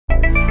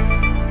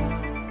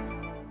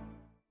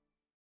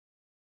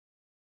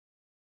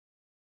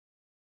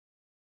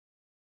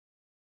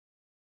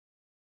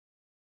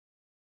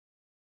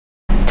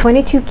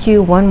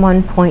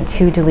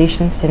22q11.2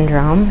 deletion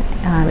syndrome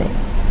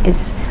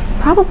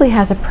probably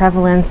has a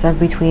prevalence of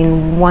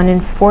between 1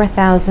 in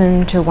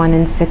 4,000 to 1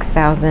 in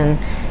 6,000,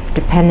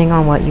 depending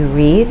on what you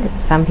read.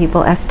 Some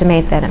people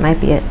estimate that it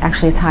might be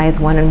actually as high as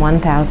 1 in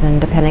 1,000,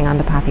 depending on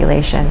the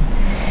population.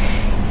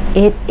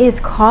 It is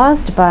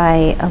caused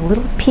by a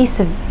little piece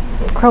of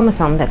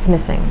chromosome that's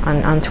missing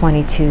on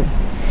 22.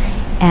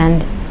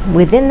 And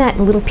within that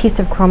little piece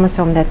of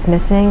chromosome that's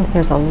missing,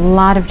 there's a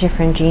lot of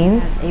different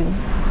genes, a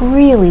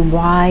really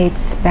wide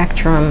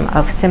spectrum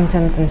of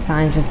symptoms and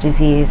signs of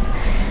disease.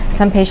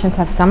 Some patients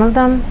have some of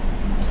them,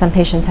 some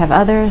patients have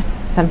others,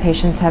 some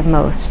patients have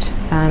most.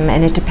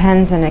 And it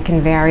depends, and it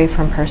can vary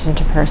from person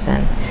to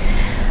person.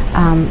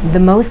 The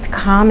most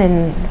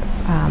common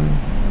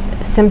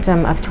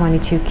symptom of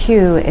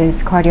 22q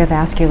is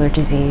cardiovascular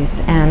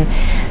disease, and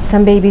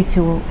some babies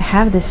who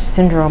have this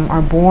syndrome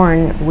are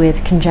born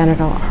with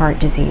congenital heart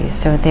disease,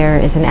 so there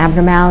is an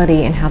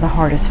abnormality in how the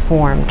heart is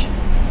formed.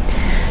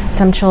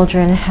 Some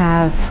children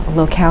have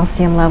low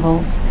calcium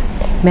levels.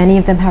 Many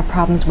of them have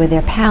problems with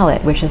their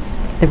palate, which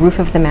is the roof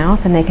of the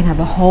mouth, and they can have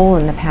a hole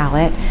in the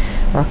palate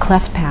or a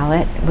cleft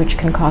palate, which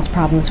can cause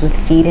problems with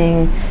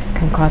feeding,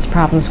 can cause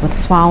problems with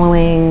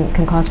swallowing,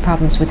 can cause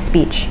problems with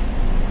speech.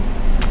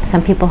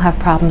 Some people have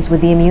problems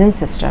with the immune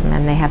system,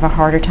 and they have a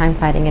harder time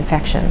fighting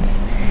infections.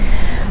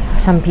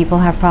 Some people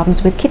have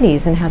problems with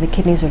kidneys and how the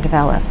kidneys are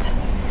developed.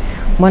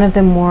 One of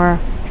the more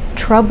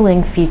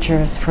troubling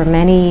features for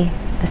many,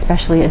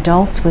 especially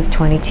adults with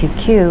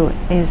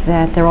 22q, is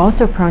that they're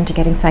also prone to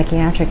getting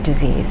psychiatric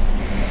disease.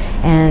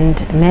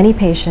 And many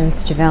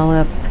patients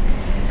develop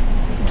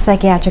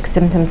psychiatric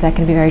symptoms that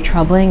can be very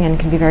troubling and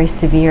can be very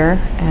severe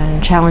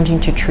and challenging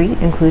to treat,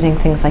 including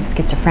things like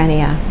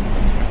schizophrenia,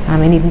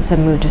 and even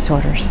some mood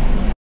disorders.